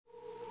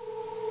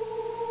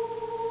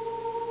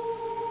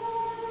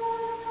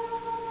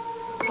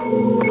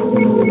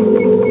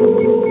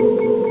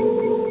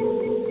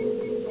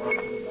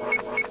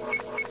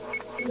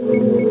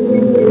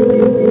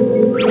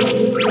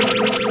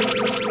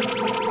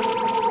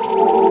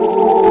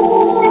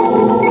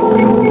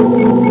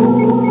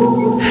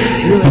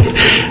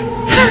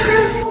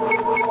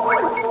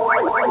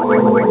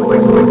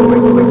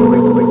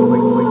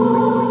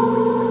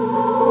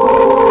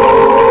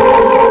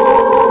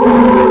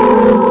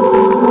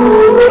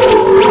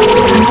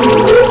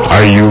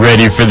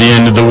ready for the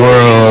end of the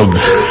world.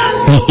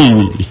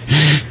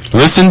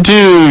 Listen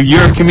to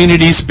Your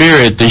Community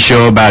Spirit, the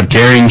show about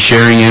caring,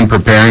 sharing, and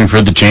preparing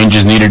for the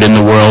changes needed in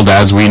the world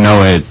as we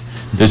know it.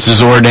 This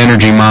is Ord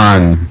Energy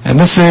Mon. And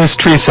this is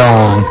Tree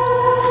Song.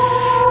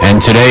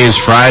 And today is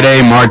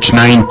Friday, March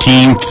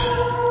 19th.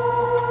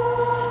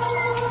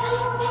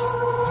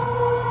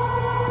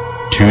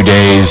 2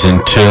 days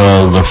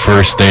until the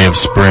first day of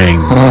spring.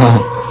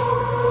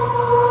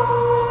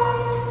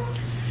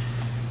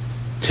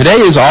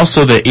 Today is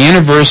also the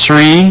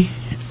anniversary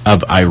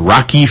of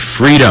Iraqi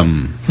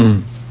freedom.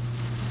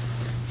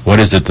 What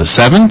is it, the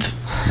 7th?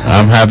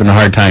 I'm having a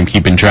hard time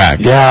keeping track.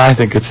 Yeah, I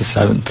think it's the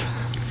 7th.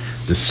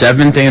 The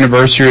 7th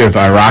anniversary of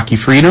Iraqi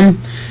freedom.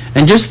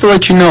 And just to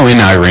let you know, in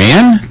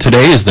Iran,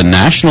 today is the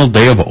National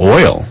Day of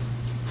Oil.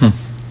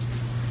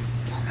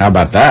 How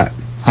about that?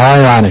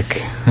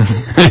 Ironic.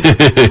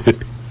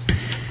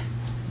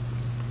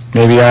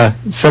 Maybe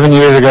 7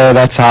 years ago,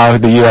 that's how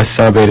the U.S.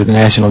 celebrated the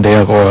National Day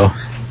of Oil.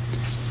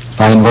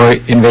 By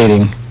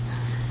invading.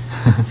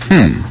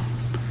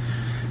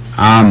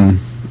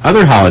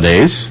 Other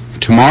holidays.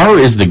 Tomorrow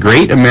is the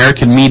Great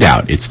American Meat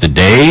Out. It's the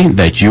day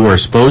that you are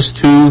supposed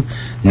to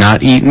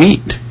not eat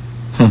meat.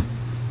 Do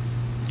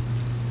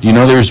you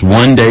know there's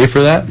one day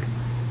for that?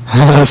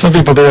 Some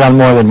people do it on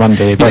more than one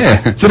day, but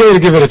yeah. It's a day to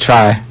give it a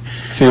try.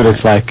 See what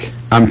it's like.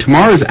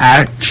 Tomorrow is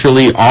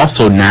actually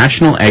also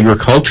National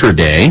Agriculture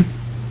Day.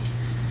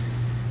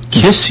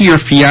 Kiss Your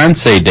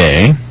Fiancé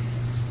Day.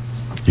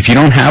 If you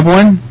don't have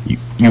one,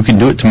 you can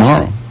do it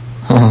tomorrow.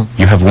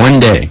 You have one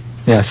day.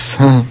 Yes.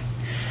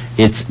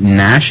 It's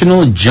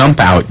National Jump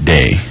Out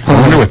Day.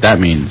 I wonder what that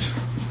means.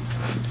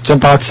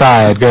 Jump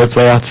outside. Go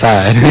play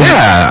outside.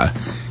 Yeah.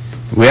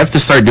 We have to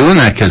start doing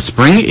that because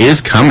spring is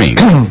coming.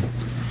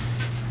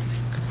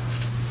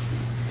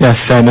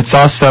 Yes, and it's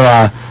also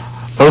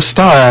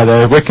Ostara,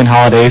 the Wiccan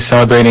holiday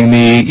celebrating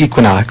the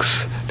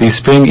equinox, the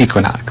spring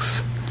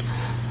equinox.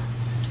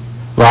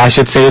 Well, I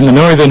should say in the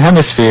northern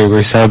hemisphere,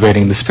 we're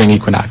celebrating the spring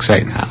equinox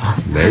right now.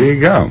 There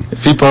you go.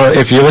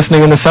 If you're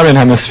listening in the southern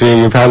hemisphere,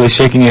 you're probably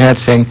shaking your head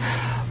saying,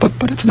 but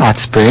it's not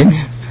spring.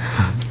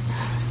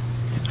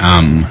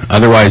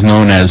 Otherwise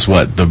known as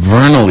what? The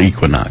vernal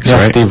equinox,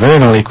 yes, right? Yes, the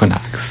vernal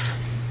equinox.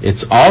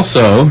 It's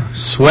also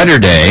Sweater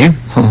Day,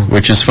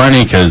 which is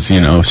funny because,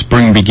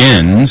 spring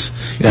begins.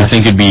 Yes. You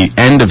think it'd be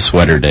end of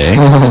Sweater Day.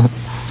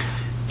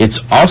 It's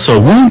also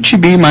Won't You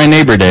Be My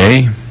Neighbor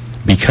Day,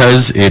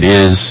 because it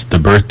is the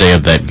birthday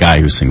of that guy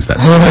who sings that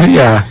song.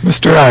 Yeah,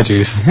 Mr.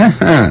 Rogers.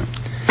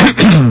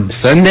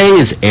 Sunday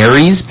is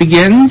Aries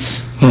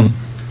begins.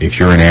 If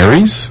you're an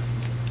Aries,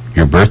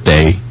 your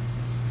birthday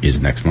is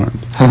next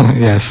month.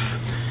 Yes.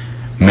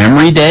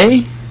 Memory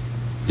Day.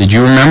 Did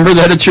you remember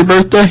that it's your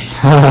birthday?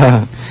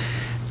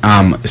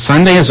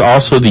 Sunday is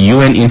also the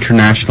UN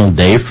International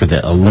Day for the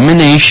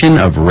Elimination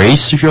of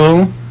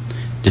Racial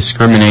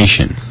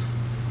Discrimination.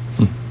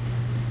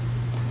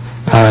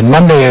 And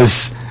Monday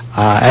is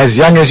As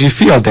Young As You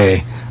Feel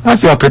Day. I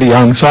feel pretty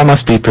young, so I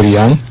must be pretty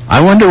young.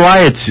 I wonder why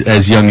it's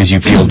As Young As You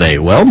Feel Day.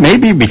 Well,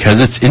 maybe because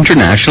it's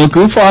International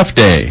Goof Off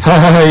Day.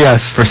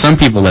 Yes. For some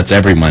people, that's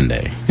every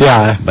Monday.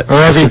 Yeah,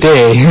 or every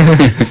day.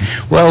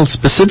 Well,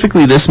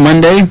 specifically this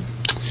Monday,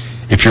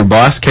 if your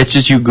boss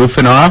catches you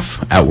goofing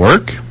off at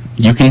work,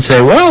 you can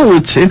say, well,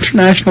 it's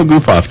International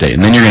Goof Off Day,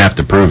 and then you're going to have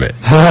to prove it.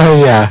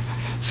 Yeah.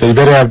 So you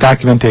better have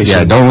documentation.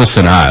 Yeah, don't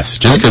listen to us.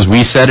 Just because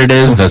we said it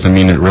is doesn't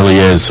mean it really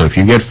is. So if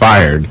you get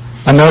fired...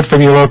 A note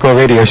from your local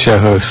radio show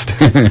host.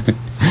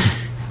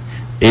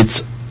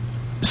 It's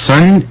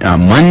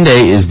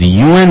Monday is the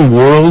UN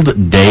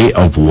World Day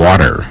of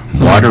Water.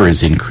 Water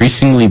is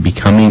increasingly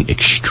becoming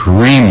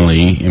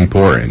extremely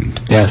important.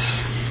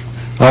 Yes.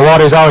 Well,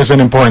 water's always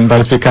been important, but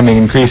it's becoming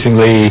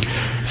increasingly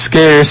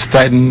scarce,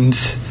 threatened.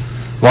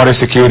 Water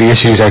security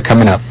issues are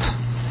coming up.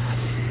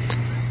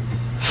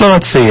 So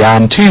let's see.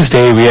 On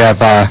Tuesday, we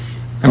have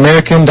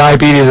American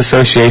Diabetes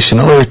Association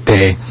Alert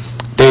Day.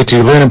 Day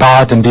to learn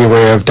about and be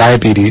aware of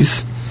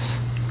diabetes.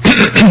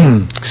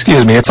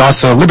 Excuse me. It's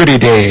also Liberty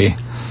Day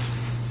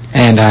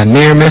and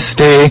Near Miss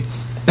Day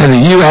and the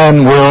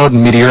UN World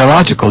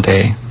Meteorological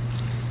Day.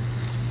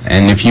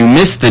 And if you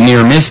miss the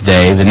Near Miss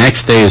Day, the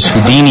next day is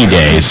Houdini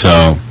Day,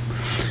 so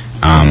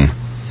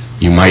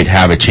you might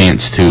have a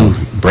chance to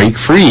break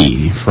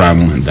free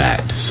from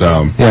that.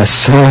 So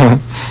yes.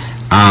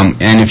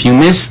 And if you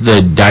miss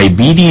the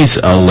Diabetes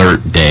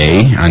Alert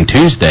Day on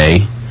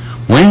Tuesday,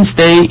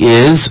 Wednesday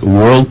is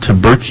World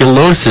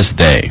Tuberculosis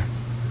Day.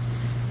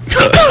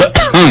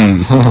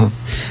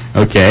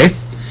 Okay.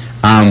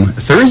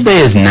 Thursday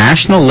is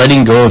National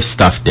Letting Go of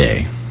Stuff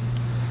Day.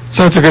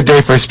 So it's a good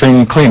day for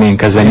spring cleaning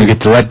because then you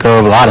get to let go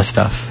of a lot of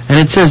stuff. And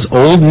it says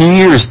Old New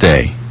Year's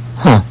Day.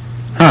 Huh.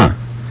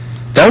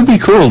 That would be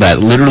cool, that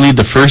literally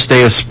the first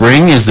day of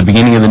spring is the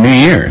beginning of the new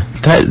year.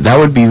 That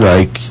would be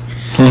like...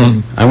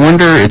 I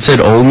wonder, it said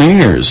Old New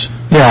Year's.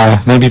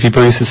 Yeah, maybe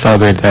people used to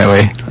celebrate it that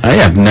way. I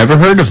have never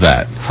heard of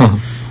that.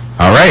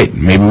 All right,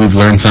 maybe we've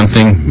learned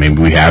something,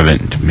 maybe we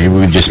haven't. Maybe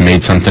we just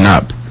made something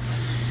up.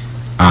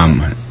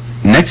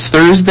 Next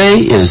Thursday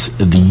is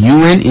the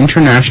UN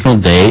International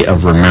Day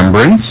of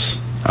Remembrance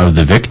of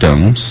the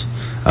Victims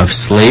of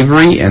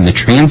Slavery and the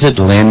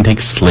Transatlantic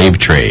Slave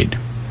Trade.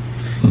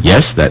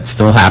 Yes, that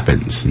still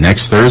happens.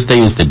 Next Thursday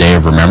is the Day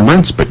of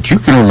Remembrance, but you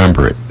can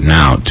remember it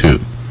now, too.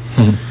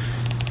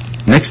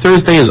 Next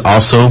Thursday is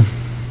also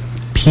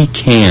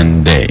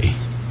Pecan Day.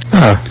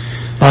 Oh,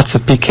 lots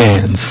of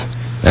pecans.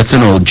 That's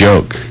an old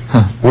joke.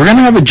 We're going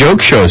to have a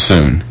joke show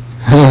soon.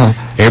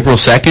 April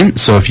 2nd,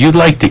 so if you'd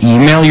like to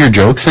email your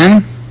jokes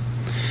in,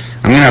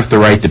 I'm going to have to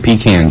write the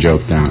pecan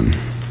joke down.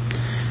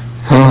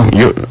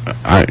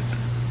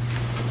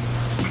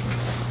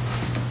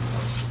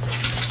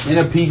 In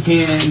a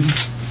pecan...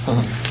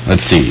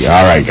 Let's see.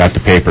 All right, got the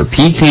paper.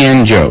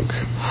 Pecan joke.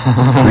 We're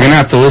going to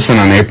have to listen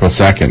on April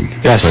 2nd.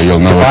 Yes, so you'll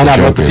know to find out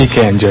what the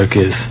pecan joke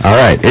is. All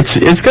right.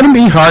 It's going to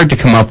be hard to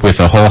come up with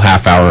a whole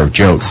half hour of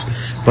jokes,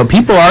 but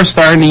people are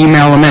starting to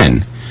email them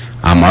in.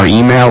 Our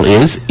email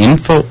is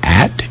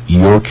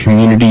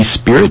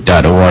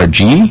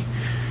info@yourcommunityspirit.org.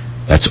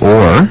 That's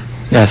or.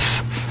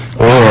 Yes.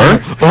 Or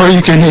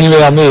you can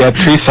email me at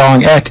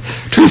treesong.org.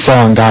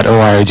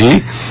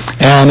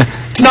 And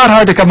it's not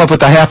hard to come up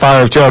with a half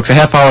hour of jokes. A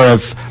half hour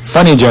of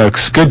funny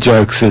jokes, good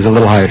jokes, is a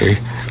little harder.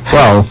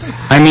 Well,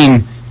 I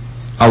mean,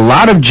 a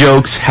lot of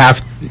jokes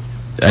have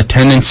a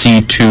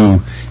tendency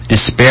to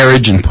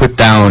disparage and put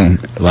down,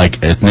 like,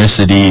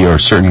 ethnicity or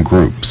certain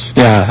groups.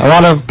 Yeah, a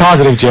lot of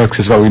positive jokes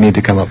is what we need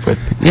to come up with.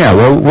 Yeah,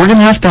 well, we're going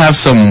to have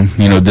some,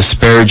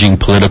 disparaging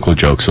political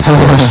jokes, of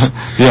course.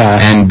 Yeah.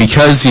 And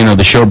because,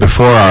 the show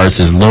before ours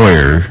is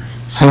lawyer,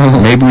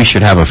 maybe we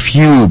should have a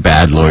few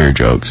bad lawyer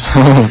jokes.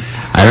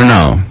 I don't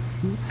know.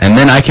 And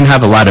then I can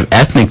have a lot of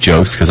ethnic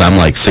jokes because I'm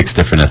like 6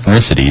 different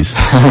ethnicities,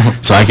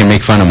 so I can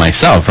make fun of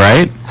myself,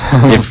 right?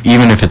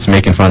 Even if it's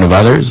making fun of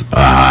others.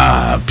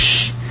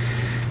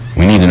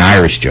 We need an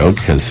Irish joke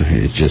because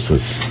it just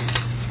was...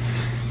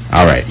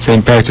 All right.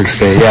 St. Patrick's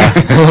Day, yeah.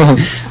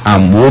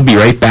 We'll be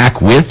right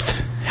back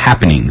with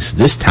happenings.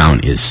 This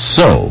town is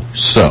so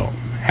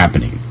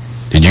happening.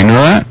 Did you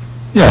know that?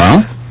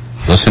 Yes.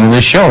 Well, listen to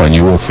this show and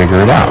you will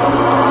figure it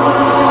out.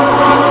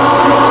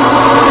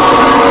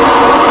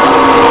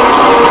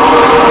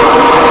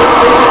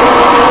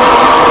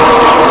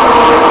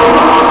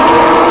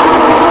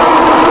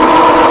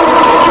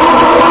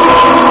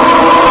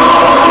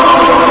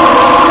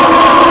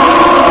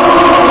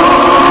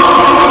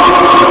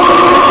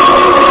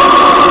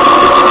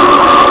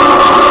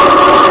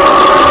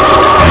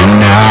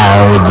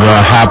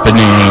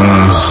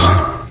 Happenings.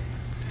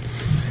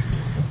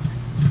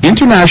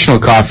 International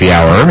Coffee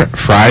Hour,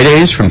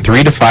 Fridays from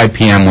 3 to 5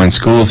 p.m. when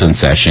school's in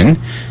session.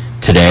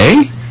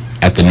 Today,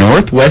 at the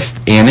Northwest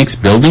Annex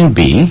Building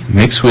B,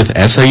 mixed with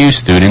SIU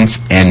students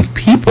and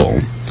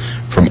people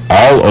from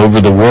all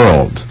over the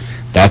world.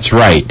 That's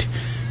right.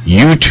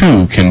 You,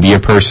 too, can be a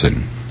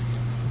person.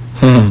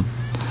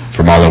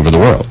 From all over the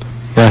world.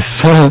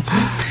 Yes.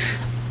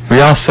 We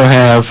also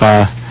have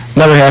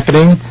another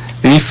happening,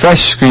 the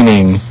Fresh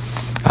Screening,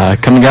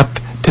 coming up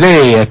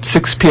today at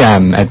 6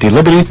 p.m. at the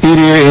Liberty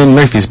Theater in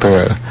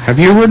Murfreesboro. Have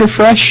you heard of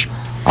Fresh?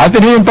 I've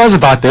been hearing buzz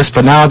about this,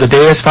 but now the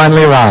day has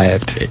finally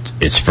arrived.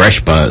 It's fresh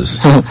buzz.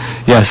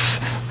 Yes.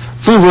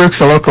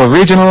 Foodworks, a local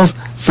regional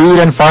food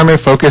and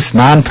farmer-focused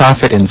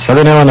nonprofit in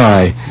Southern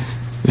Illinois,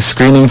 is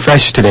screening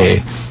Fresh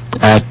today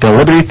at the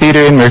Liberty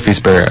Theater in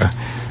Murfreesboro.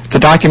 It's a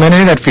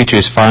documentary that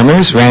features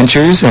farmers,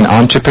 ranchers, and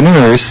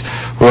entrepreneurs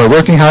who are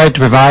working hard to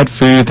provide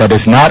food that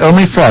is not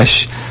only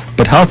fresh,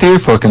 but healthier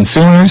for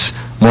consumers,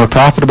 more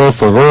profitable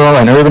for rural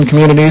and urban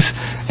communities,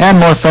 and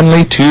more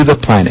friendly to the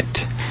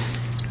planet.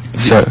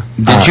 So,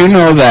 did you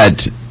know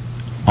that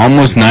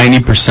almost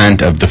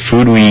 90% of the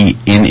food we eat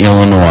in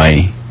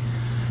Illinois,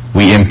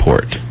 we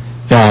import?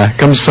 Yeah, it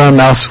comes from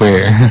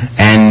elsewhere.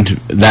 And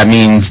that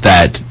means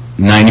that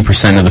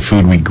 90% of the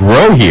food we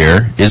grow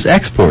here is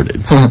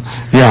exported.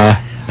 Yeah.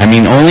 I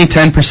mean, only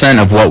 10%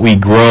 of what we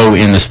grow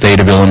in the state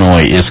of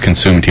Illinois is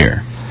consumed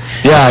here.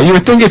 Yeah, you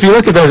would think if you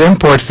look at those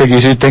import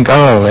figures, you'd think,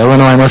 oh,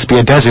 Illinois must be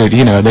a desert.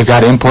 They've got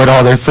to import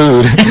all their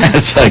food.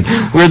 It's like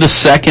we're the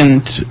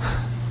second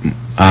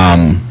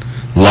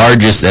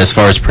largest as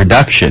far as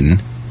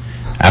production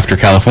after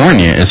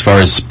California, as far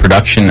as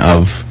production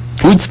of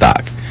food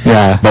stock.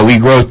 Yeah. But we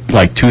grow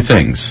like 2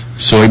 things,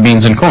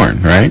 soybeans and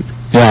corn, right?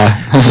 Yeah.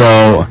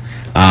 So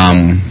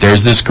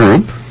there's this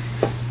group.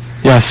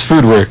 Yes,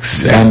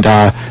 Foodworks, and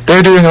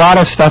they're doing a lot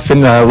of stuff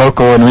in the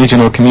local and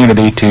regional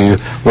community to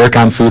work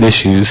on food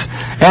issues.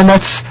 And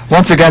that's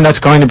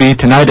going to be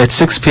tonight at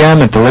 6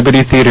 p.m. at the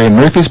Liberty Theater in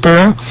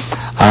Murfreesboro.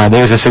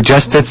 There's a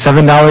suggested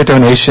 $7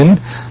 donation.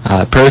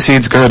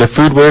 Proceeds go to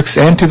Foodworks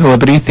and to the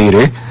Liberty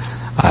Theater.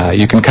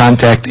 You can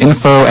contact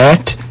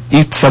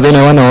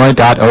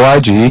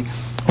info@eatsouthernillinois.org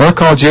or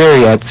call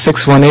Jerry at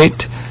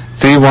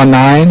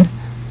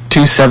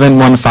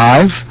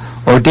 618-319-2715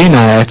 or Dina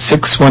at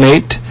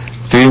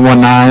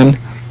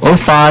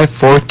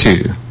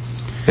 618-319-0542.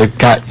 You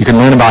can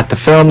learn about the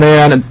film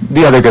there and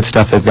the other good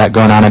stuff they've got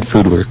going on at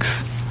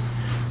Foodworks.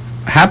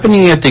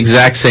 happening at the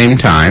exact same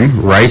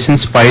time, Rice and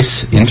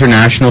Spice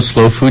International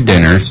Slow Food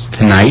Dinners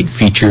tonight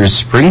features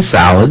spring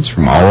salads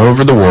from all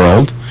over the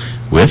world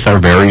with our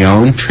very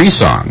own tree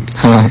song.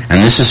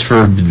 And this is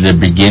for the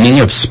beginning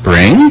of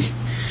spring.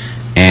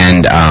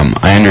 And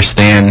I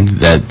understand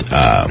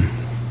that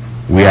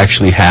we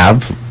actually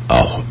have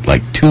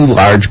like 2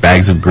 large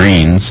bags of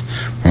greens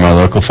from our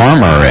local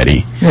farmer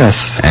already.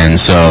 Yes. And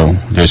so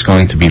there's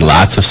going to be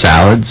lots of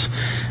salads.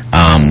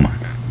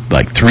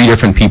 Like 3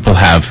 different people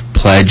have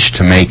pledged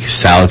to make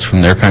salads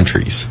from their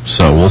countries.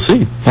 So we'll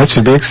see. That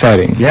should be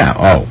exciting. Yeah.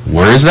 Oh,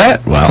 where is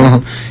that?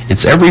 Well,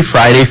 it's every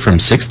Friday from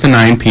 6 to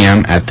 9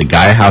 p.m. at the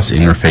Gaia House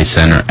Interfaith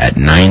Center at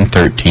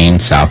 913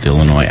 South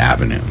Illinois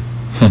Avenue.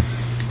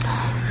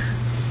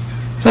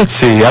 Let's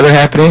see. Other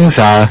happenings.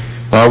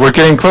 Well, we're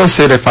getting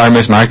closer to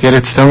Farmers Market.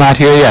 It's still not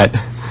here yet.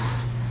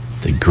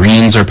 The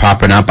greens are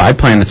popping up. I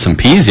planted some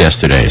peas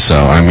yesterday,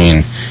 so, I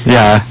mean,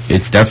 yeah,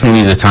 it's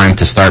definitely the time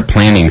to start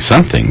planting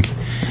something.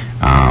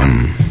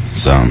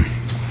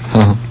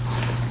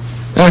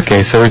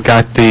 Okay, so we've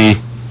got the,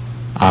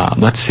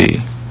 let's see,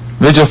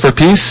 Vigil for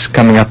Peace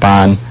coming up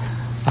on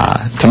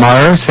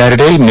tomorrow,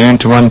 Saturday, noon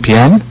to 1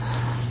 p.m.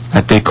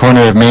 at the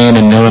corner of Main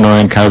and Illinois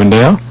in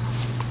Carbondale.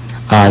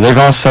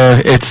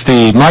 It's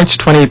the March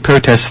 20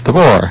 protest of the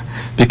war,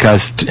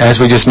 because, as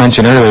we just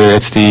mentioned earlier,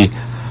 it's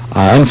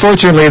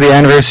unfortunately, the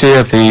anniversary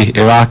of the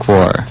Iraq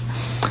War.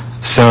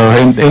 So,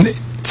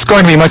 it's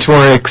going to be much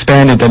more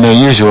expanded than the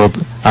usual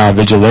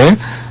vigil there.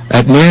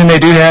 At noon, they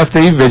do have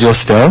the vigil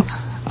still,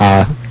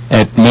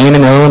 at Main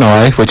and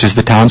Illinois, which is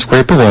the Town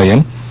Square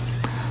Pavilion.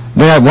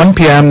 Then at 1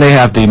 p.m., they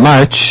have the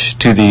march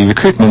to the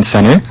Recruitment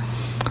Center.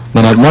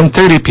 Then at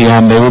 1:30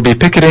 p.m., they will be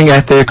picketing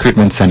at the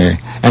Recruitment Center.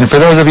 And for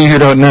those of you who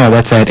don't know,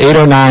 that's at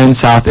 809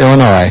 South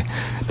Illinois.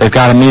 They've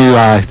got a new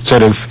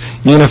sort of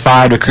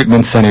unified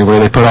recruitment center where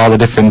they put all the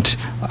different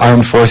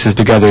armed forces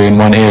together in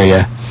one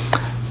area.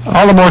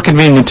 All the more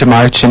convenient to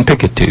march and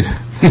picket to.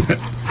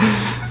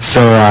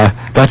 So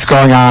that's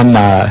going on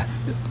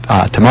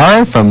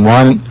tomorrow from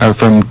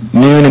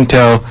noon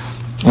until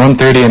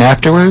 1:30 and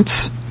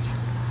afterwards.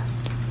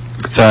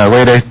 It's a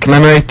way to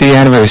commemorate the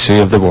anniversary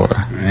of the war.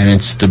 And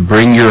it's the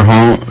Bring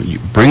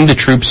the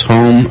Troops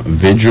Home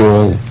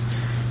vigil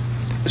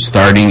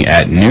starting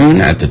at noon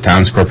at the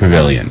Town Square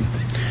Pavilion.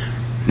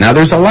 Now,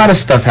 there's a lot of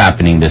stuff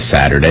happening this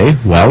Saturday.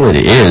 Well, it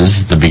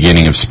is the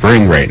beginning of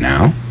spring right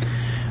now.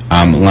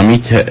 Let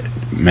me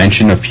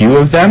mention a few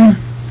of them.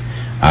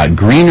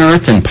 Green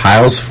Earth and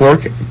Piles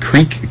Fork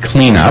Creek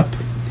Cleanup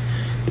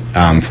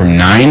from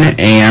 9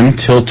 a.m.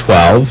 till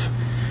 12.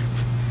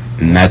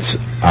 And that's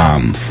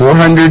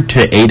 400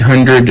 to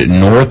 800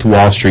 North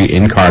Wall Street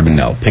in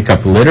Carbondale. Pick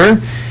up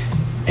litter,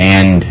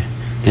 and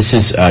this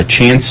is a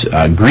chance.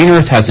 Green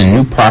Earth has a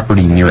new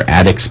property near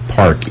Addicks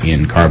Park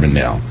in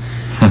Carbondale.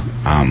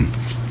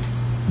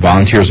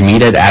 Volunteers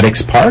meet at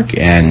Addicks Park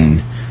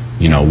and,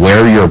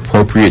 wear your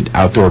appropriate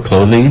outdoor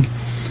clothing.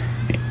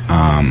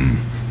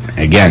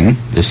 Again,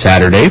 this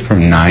Saturday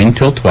from 9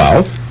 till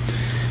 12.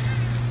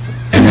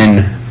 And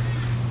then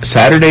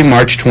Saturday,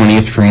 March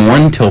 20th from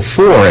 1 till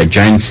 4 at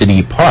Giant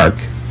City Park.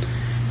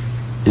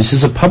 This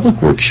is a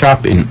public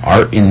workshop in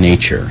art in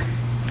nature.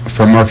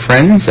 From our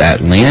friends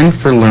at Land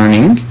for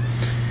Learning,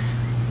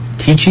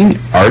 teaching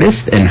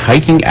artist and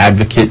hiking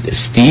advocate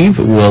Steve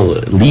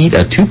will lead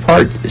a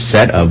 2-part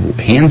set of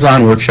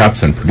hands-on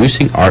workshops on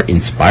producing art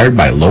inspired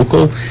by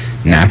local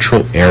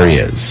natural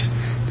areas.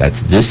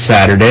 That's this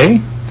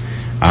Saturday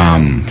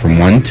from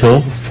 1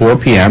 till 4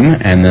 p.m.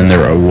 And then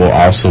there will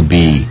also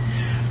be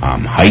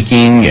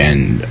hiking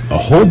and a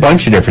whole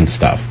bunch of different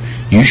stuff.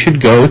 You should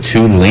go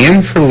to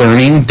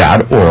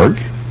landforlearning.org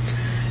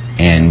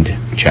and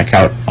check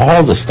out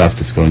all the stuff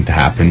that's going to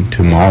happen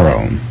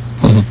tomorrow.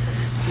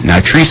 Now,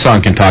 Tree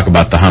Song can talk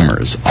about the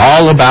Hummers.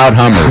 All about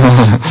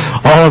Hummers.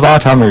 All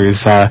about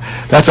Hummers.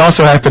 That's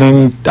also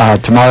happening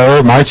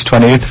tomorrow, March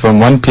 20th, from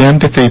 1 p.m.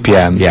 to 3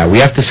 p.m. Yeah, we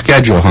have to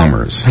schedule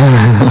Hummers.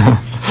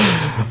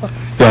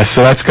 Yes,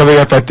 so that's coming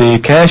up at the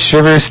Cache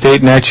River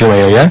State Natural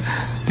Area,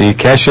 the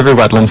Cache River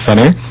Wetland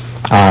Center.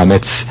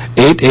 It's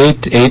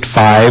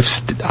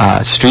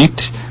 8885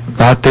 Street,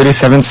 Route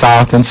 37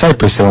 South in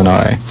Cypress,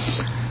 Illinois.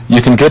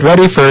 You can get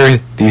ready for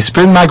the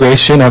spring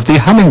migration of the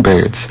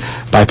hummingbirds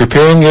by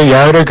preparing your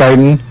yard or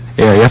garden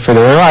area for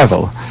their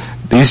arrival.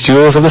 These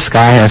jewels of the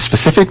sky have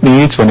specific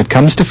needs when it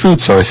comes to food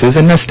sources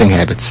and nesting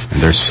habits.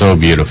 They're so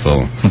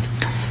beautiful.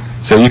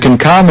 So you can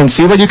come and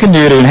see what you can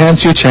do to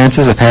enhance your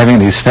chances of having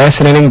these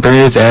fascinating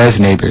birds as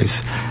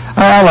neighbors.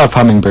 I love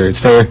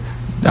hummingbirds. They're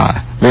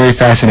very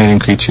fascinating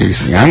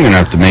creatures. Yeah, I'm going to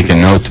have to make a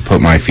note to put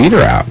my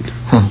feeder out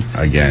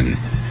again.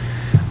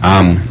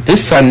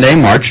 This Sunday,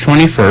 March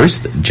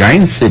 21st,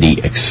 Giant City,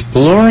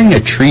 Exploring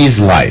a Tree's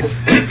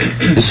Life.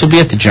 This will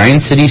be at the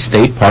Giant City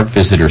State Park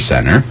Visitor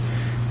Center.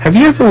 Have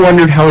you ever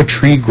wondered how a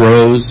tree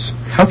grows?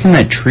 How can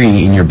that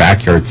tree in your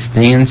backyard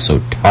stand so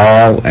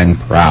tall and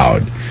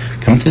proud?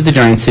 Come to the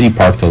Giant City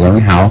Park to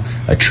learn how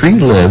a tree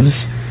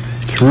lives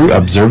through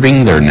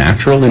observing their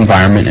natural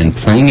environment and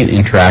playing an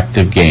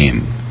interactive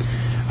game.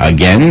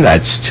 Again,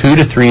 that's 2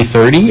 to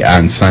 3:30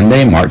 on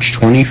Sunday, March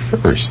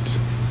 21st.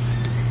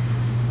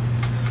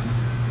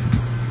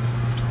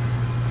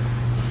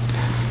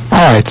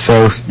 All right,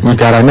 so we've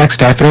got our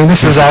next happening.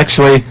 This is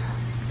actually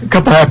a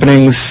couple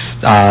happenings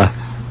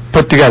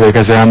put together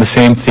because they're on the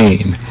same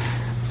theme.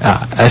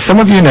 As some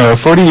of you know,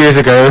 40 years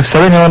ago,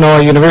 Southern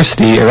Illinois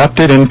University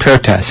erupted in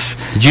protests.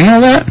 Did you know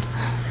that?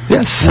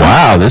 Yes.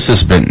 Wow, this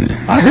has been...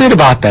 I heard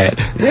about that.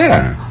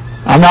 Yeah.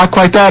 I'm not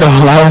quite that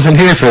old. I wasn't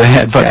here for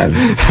that. But yeah.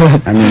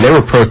 I mean, they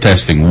were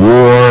protesting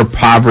war,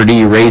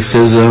 poverty,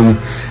 racism,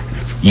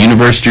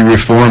 university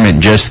reform,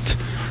 and just,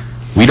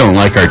 we don't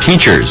like our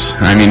teachers.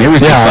 I mean, it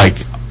was just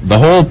like the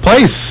whole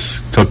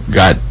place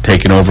got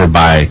taken over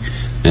by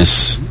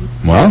this,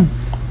 well,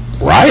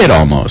 riot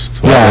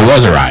almost. Well, it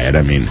was a riot,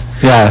 I mean,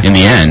 in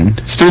the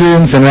end.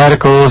 Students and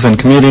radicals and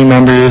community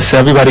members,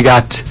 everybody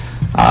got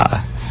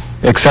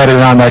excited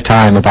around that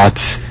time about,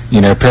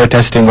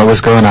 protesting what was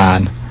going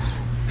on.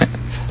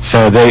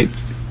 So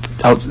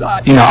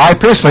I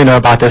personally know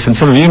about this, and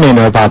some of you may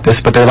know about this,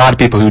 but there are a lot of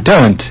people who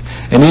don't.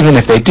 And even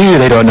if they do,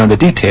 they don't know the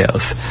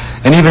details.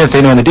 And even if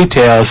they know the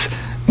details,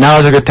 now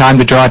is a good time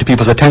to draw to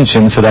people's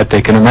attention so that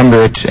they can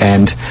remember it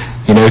and,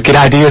 get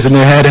ideas in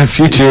their head of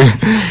future.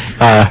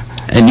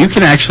 And you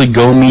can actually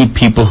go meet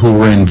people who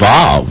were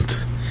involved,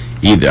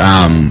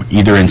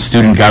 either in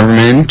student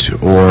government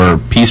or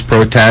peace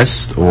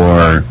protests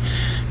or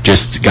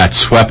just got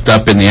swept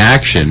up in the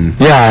action.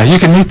 Yeah, you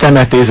can meet them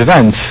at these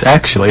events,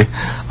 actually.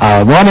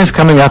 One is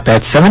coming up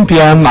at 7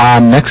 p.m.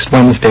 on next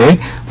Wednesday,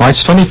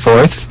 March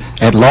 24th,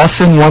 at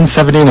Lawson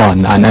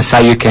 171 on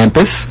SIU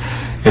campus.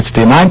 It's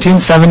the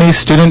 1970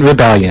 Student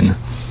Rebellion.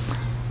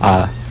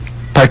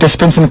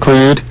 Participants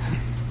include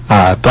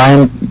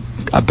Brian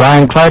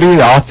Cloudy,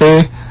 the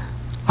author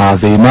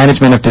of The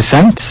Management of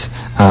Dissent,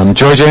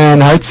 Georgia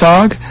Ann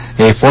Hartzog,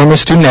 a former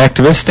student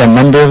activist and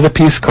member of the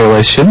Peace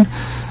Coalition,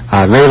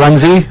 Ray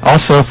Lindsay,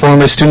 also a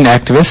former student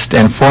activist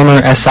and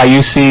former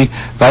SIUC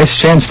Vice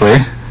Chancellor,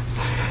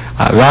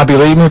 Robbie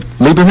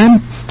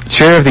Lieberman,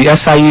 chair of the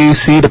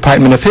SIUC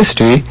Department of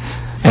History,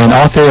 and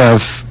author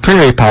of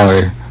Prairie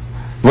Power,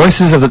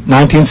 Voices of the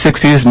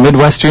 1960s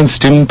Midwestern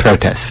Student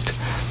Protest.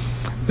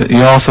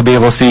 You'll also be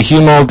able to see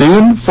Hugh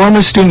Muldoon,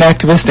 former student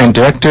activist and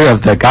director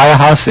of the Gaia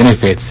House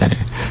Interfaith Center.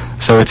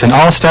 So it's an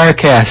all-star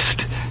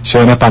cast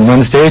showing up on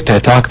Wednesday to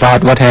talk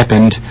about what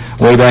happened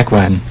way back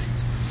when.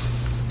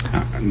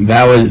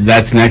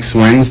 That's next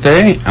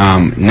Wednesday.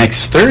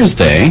 Next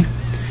Thursday,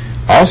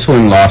 also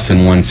in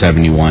Lawson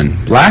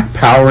 171, Black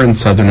Power in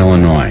Southern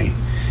Illinois.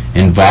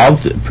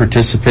 Involved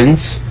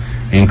participants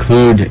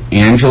include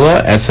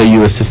Angela,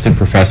 SIU Assistant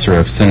Professor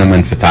of Cinema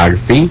and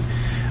Photography,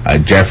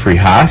 Jeffrey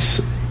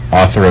Haas,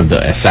 author of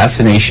The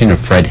Assassination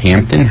of Fred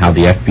Hampton, How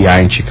the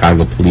FBI and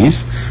Chicago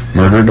Police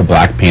Murdered a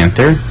Black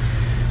Panther,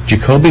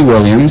 Jacoby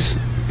Williams,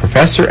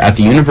 professor at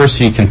the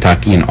University of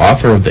Kentucky and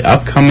author of the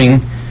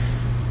upcoming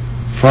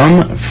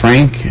From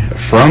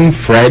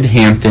Fred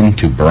Hampton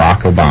to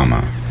Barack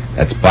Obama.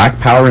 That's Black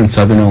Power in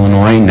Southern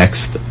Illinois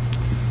next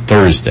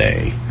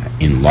Thursday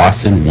in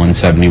Lawson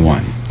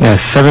 171.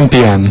 Yes, 7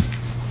 p.m.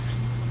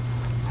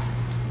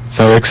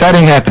 So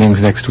exciting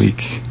happenings next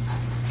week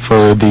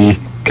for the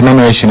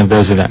commemoration of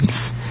those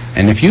events.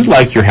 And if you'd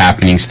like your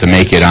happenings to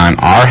make it on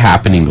our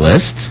happening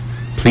list,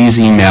 please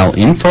email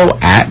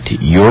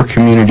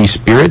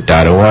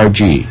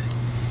info@yourcommunityspirit.org.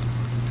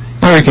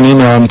 Or you can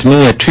email them to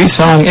me at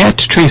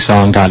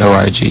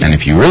treesong@treesong.org. And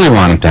if you really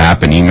want them to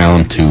happen, email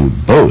them to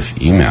both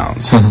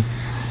emails.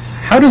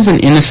 How does an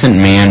innocent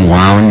man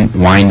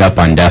wind up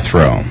on death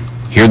row?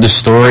 Hear the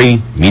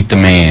story, meet the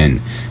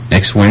man.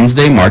 Next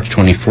Wednesday, March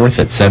 24th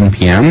at 7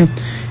 p.m.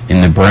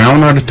 in the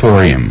Brown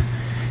Auditorium.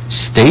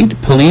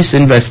 State Police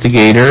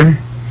Investigator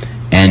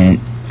and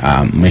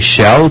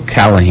Michelle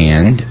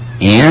Callahan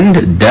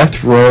and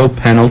Death Row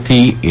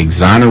Penalty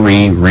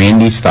Exoneree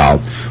Randy Stahl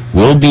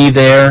will be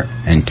there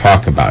and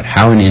talk about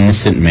how an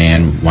innocent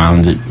man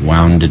wound it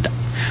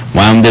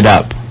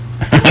up.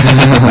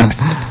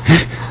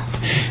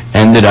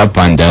 Ended up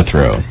on death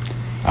row.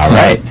 All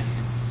right.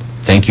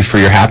 Thank you for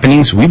your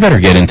happenings. We better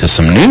get into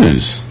some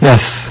news.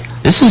 Yes.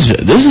 This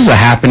is a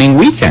happening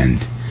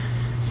weekend.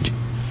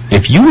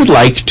 If you would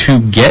like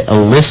to get a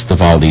list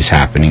of all these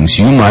happenings,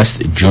 you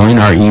must join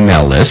our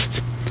email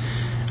list.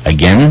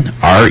 Again,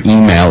 our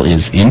email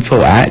is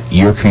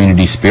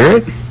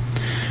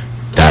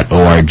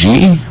info@yourcommunityspirit.org.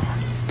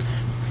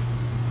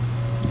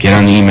 Get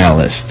on the email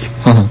list.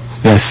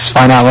 Yes,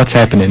 find out what's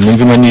happening,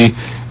 even when you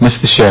miss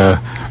the show.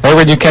 Or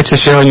when you catch the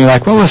show and you're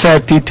like, what was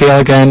that detail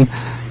again?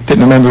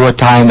 Didn't remember what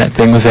time that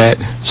thing was at.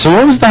 So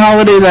what was the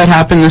holiday that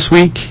happened this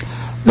week?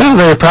 No,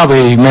 there are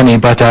probably many,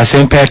 but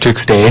St.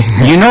 Patrick's Day.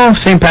 You know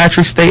St.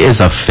 Patrick's Day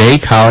is a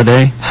fake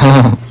holiday?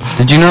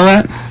 Did you know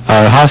that?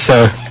 How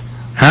so?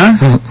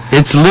 Huh?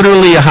 It's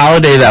literally a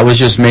holiday that was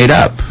just made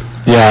up.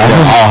 Yeah.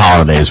 Well, all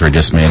holidays were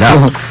just made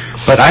up.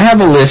 But I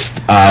have a list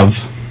of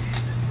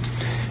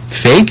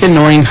fake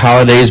annoying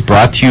holidays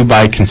brought to you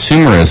by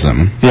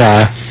consumerism.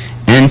 Yeah.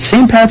 And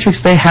St.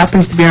 Patrick's Day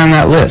happens to be on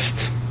that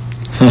list.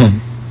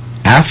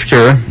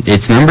 After,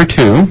 it's number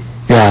 2.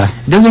 Yeah.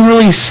 It doesn't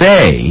really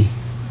say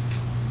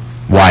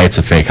why it's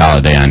a fake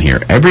holiday on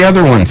here. Every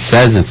other one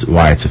says it's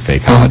why it's a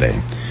fake holiday.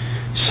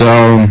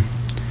 So,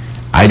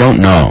 I don't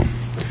know.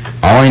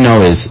 All I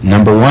know is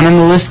number 1 on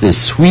the list is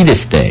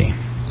Sweetest Day.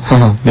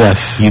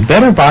 Yes. You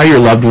better buy your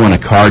loved one a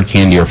card,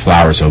 candy, or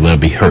flowers or they'll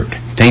be hurt.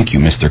 Thank you,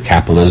 Mr.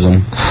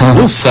 Capitalism.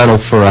 We'll settle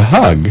for a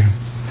hug.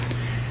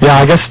 Yeah,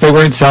 I guess they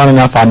weren't selling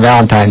enough on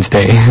Valentine's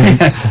Day.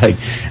 It's like,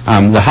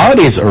 the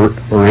holiday's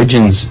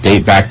origins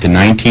date back to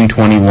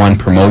 1921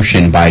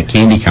 promotion by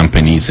candy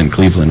companies in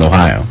Cleveland,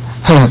 Ohio.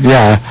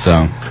 Yeah.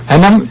 So.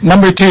 And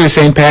number 2 is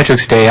St.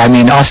 Patrick's Day. I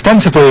mean,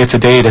 ostensibly it's a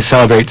day to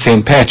celebrate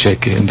St.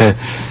 Patrick and to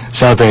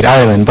celebrate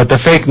Ireland, but the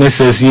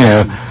fakeness is,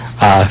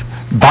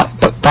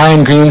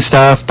 buying green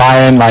stuff,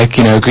 buying,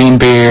 green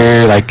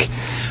beer,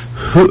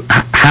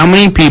 How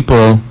many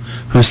people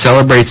who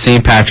celebrate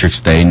St.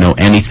 Patrick's Day know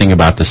anything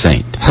about the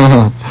saint?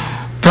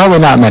 Probably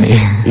not many.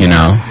 And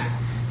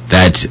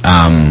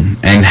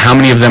how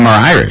many of them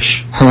are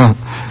Irish?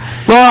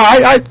 Well,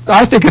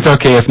 I think it's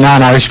okay if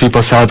non-Irish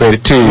people celebrate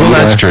it too. Well,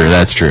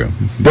 that's true.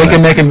 They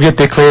can get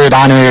declared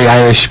honorary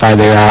Irish by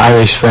their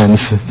Irish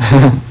friends.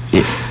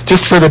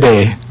 Just for the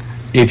day.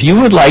 If you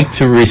would like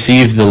to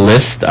receive the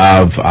list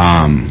of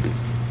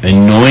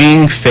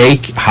annoying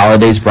fake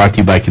holidays brought to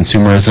you by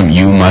consumerism,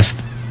 you must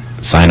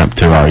sign up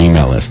to our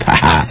email list.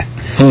 But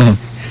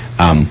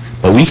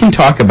we can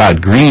talk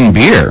about green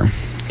beer,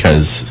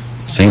 because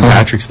St.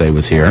 Patrick's Day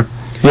was here.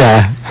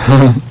 Yeah.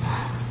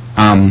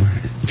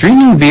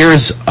 Drinking beer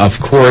is, of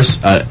course,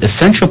 an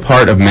essential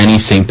part of many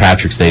St.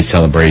 Patrick's Day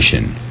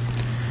celebration.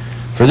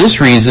 For this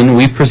reason,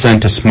 we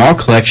present a small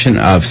collection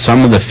of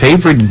some of the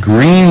favorite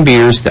green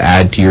beers to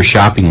add to your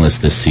shopping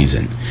list this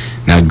season.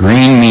 Now,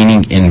 green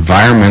meaning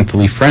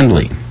environmentally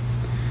friendly.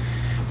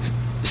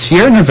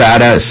 Sierra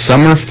Nevada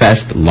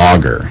Summerfest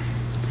Lager.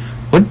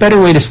 What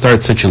better way to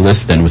start such a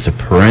list than with a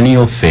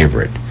perennial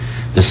favorite?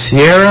 The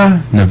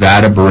Sierra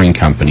Nevada Brewing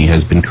Company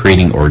has been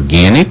creating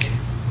organic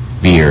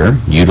beer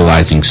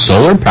utilizing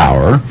solar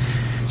power,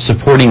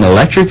 supporting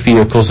electric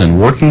vehicles,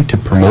 and working to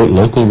promote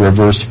local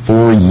rivers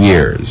for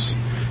years.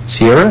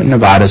 Sierra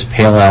Nevada's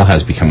Pale Ale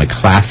has become a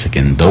classic,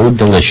 and though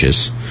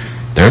delicious,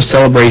 their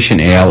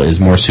celebration ale is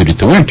more suited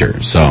to winter.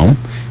 So,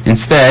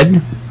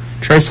 instead,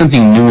 try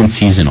something new and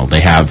seasonal. They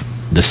have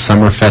the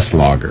Summerfest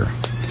Lager.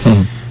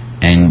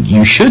 And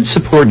you should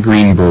support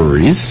green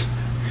breweries.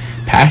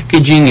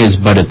 Packaging is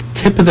but a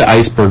tip of the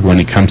iceberg when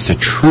it comes to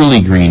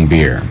truly green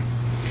beer.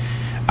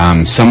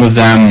 Some of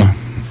them,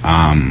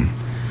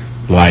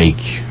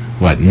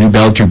 New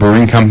Belgium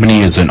Brewing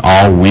Company is an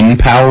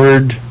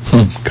all-wind-powered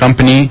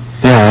company.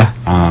 Yeah.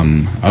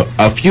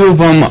 A few of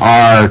them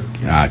are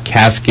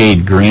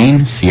Cascade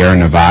Green, Sierra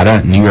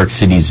Nevada, New York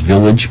City's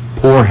Village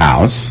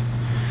Poorhouse,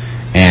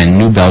 and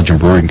New Belgium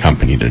Brewing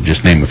Company, to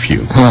just name a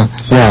few.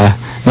 So. Yeah.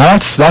 Now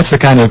that's the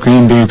kind of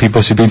green beer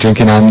people should be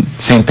drinking on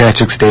St.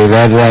 Patrick's Day,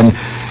 rather than,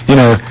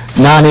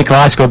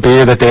 non-ecological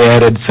beer that they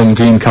added some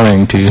green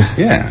coloring to.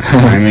 Yeah.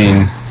 I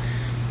mean,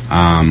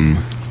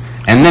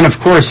 and then of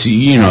course,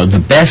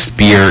 the best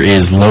beer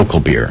is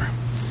local beer.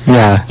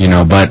 Yeah.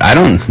 But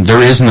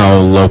there is no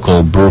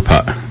local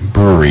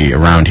brewery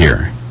around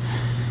here.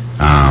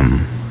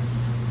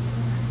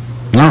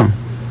 No.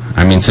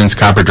 I mean, since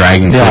Copper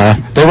Dragon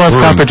there was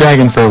brewing, Copper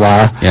Dragon for a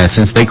while. Yeah,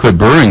 since they quit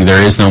brewing,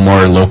 there is no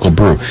more local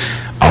brew.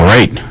 All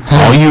right,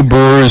 all you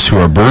brewers who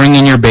are brewing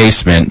in your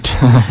basement,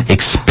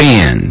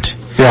 expand,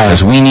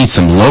 because we need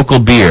some local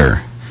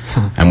beer.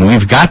 And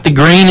we've got the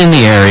grain in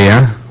the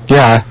area.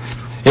 Yeah.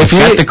 We've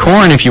got the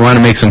corn if you want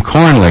to make some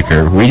corn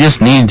liquor. We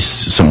just need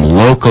some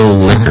local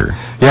liquor.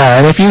 Yeah,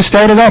 and if you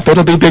start it up,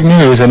 it'll be big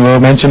news, and we'll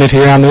mention it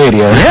here on the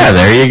radio. Yeah,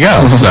 there you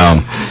go. So,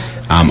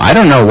 I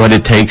don't know what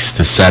it takes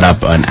to set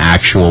up an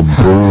actual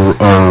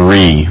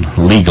brewery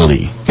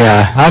legally.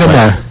 Yeah, I don't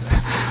know.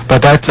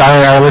 But that's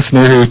our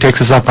listener who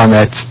takes us up on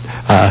that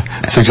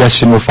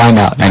suggestion. We'll find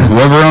out. And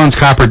whoever owns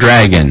Copper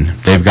Dragon,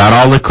 they've got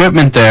all the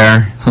equipment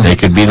there. They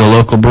could be the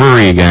local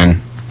brewery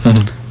again.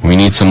 We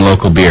need some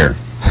local beer.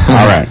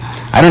 All right.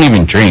 I don't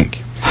even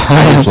drink.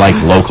 I just like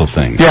local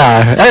things.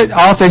 Yeah,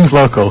 all things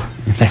local.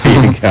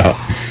 There you go.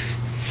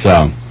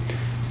 So,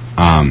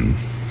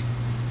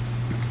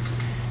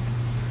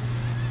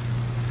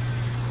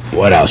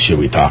 what else should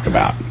we talk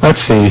about? Let's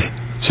see.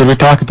 Should we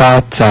talk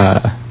about,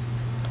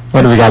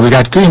 what do we got? We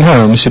got green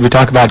homes. Should we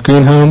talk about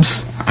green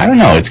homes? I don't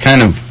know. It's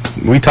kind of,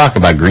 we talk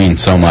about green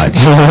so much.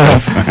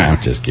 I'm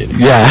just kidding.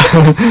 Yeah.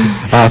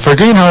 For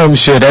green homes,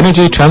 should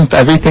energy trump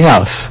everything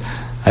else?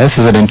 This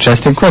is an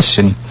interesting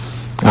question.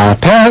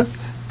 Pam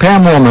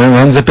Wilmer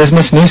runs a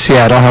business near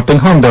Seattle helping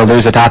home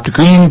builders adopt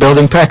green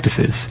building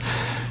practices.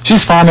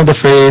 She's fond of the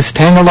phrase,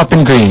 tangled up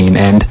in green,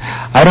 and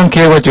I don't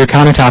care what your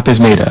countertop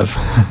is made of.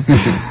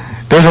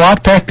 There's a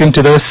lot packed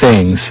into those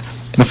sayings.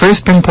 The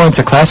first pinpoints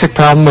a classic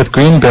problem with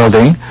green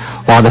building,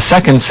 while the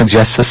second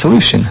suggests a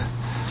solution.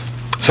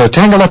 So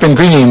tangled up in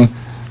green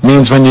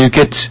means when you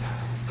get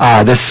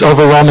this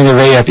overwhelming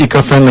array of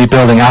eco-friendly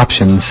building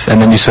options,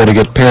 and then you sort of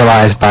get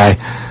paralyzed by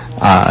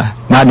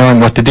not knowing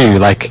what to do.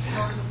 Like,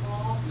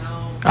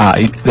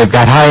 They've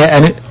got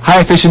high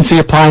efficiency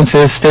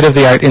appliances,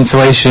 state-of-the-art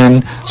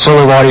insulation,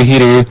 solar water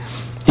heater,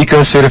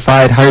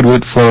 eco-certified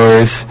hardwood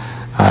floors.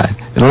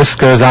 The list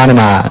goes on and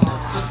on.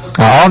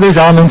 All these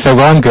elements are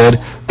well and good,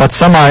 but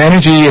some are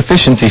energy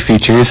efficiency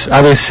features,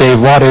 others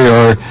save water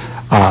or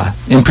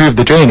improve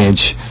the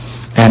drainage,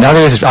 and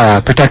others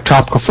protect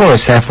tropical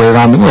forests halfway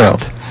around the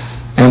world.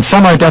 And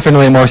some are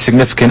definitely more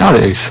significant than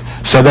others.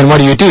 So then what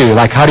do you do?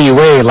 Like, how do you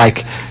weigh,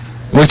 like,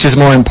 which is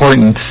more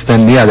important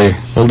than the other?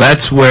 Well,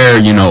 that's where,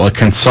 a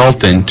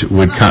consultant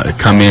would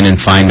come in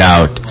and find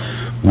out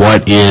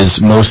what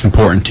is most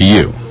important to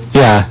you.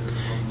 Yeah.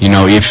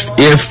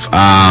 If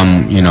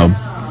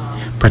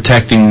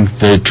protecting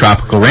the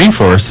tropical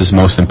rainforest is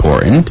most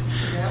important,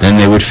 then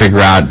they would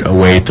figure out a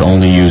way to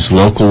only use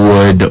local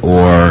wood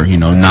or,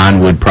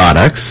 non-wood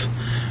products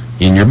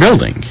in your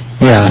building.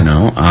 Yeah.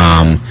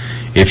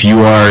 If you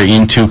are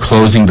into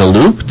closing the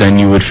loop, then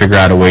you would figure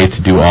out a way to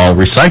do all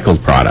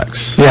recycled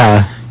products.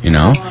 Yeah.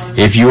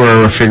 If you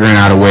are figuring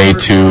out a way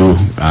to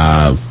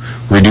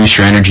reduce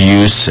your energy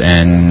use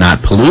and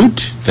not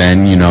pollute,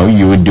 then, you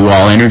would do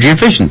all energy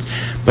efficient.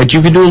 But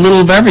you could do a little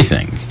of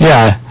everything.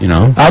 Yeah.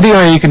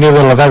 Ideally, you can do a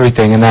little of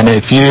everything, and then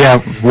if you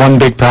have one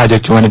big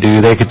project you want to do,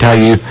 they could tell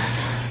you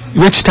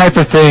which type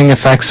of thing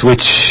affects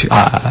which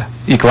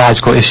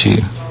ecological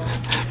issue.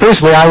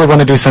 Personally, I would want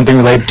to do something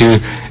related to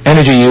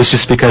energy use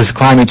just because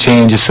climate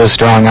change is so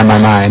strong on my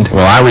mind.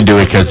 Well, I would do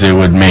it because it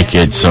would make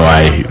it so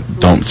I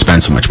don't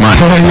spend so much money.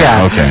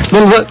 Yeah. Okay.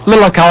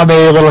 Little column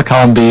A, little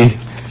column B.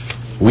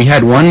 We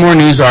had one more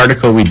news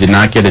article we did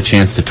not get a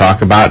chance to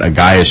talk about. A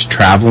guy is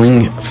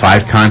traveling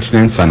 5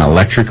 continents on an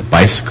electric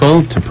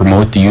bicycle to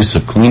promote the use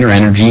of cleaner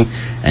energy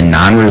and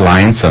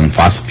non-reliance on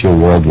fossil fuel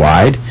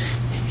worldwide.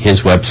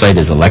 His website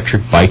is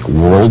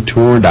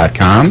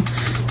electricbikeworldtour.com.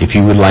 If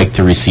you would like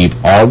to receive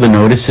all the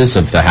notices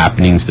of the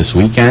happenings this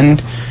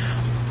weekend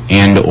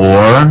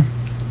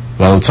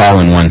it's all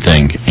in one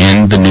thing,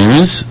 and the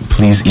news,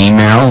 please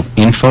email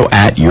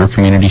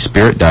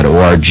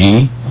info@yourcommunityspirit.org,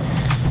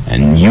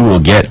 and you will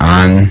get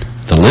on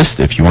the list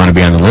if you want to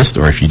be on the list,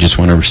 or if you just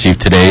want to receive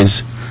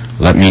today's,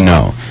 let me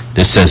know.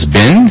 This has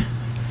been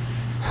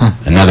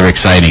another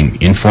exciting,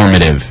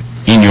 informative,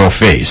 in your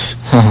face,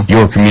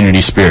 Your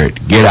Community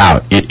Spirit. Get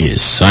out. It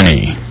is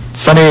sunny.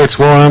 Sunny, it's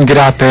warm. Get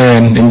out there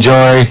and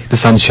enjoy the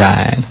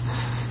sunshine.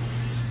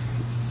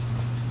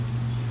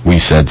 We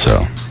said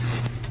so.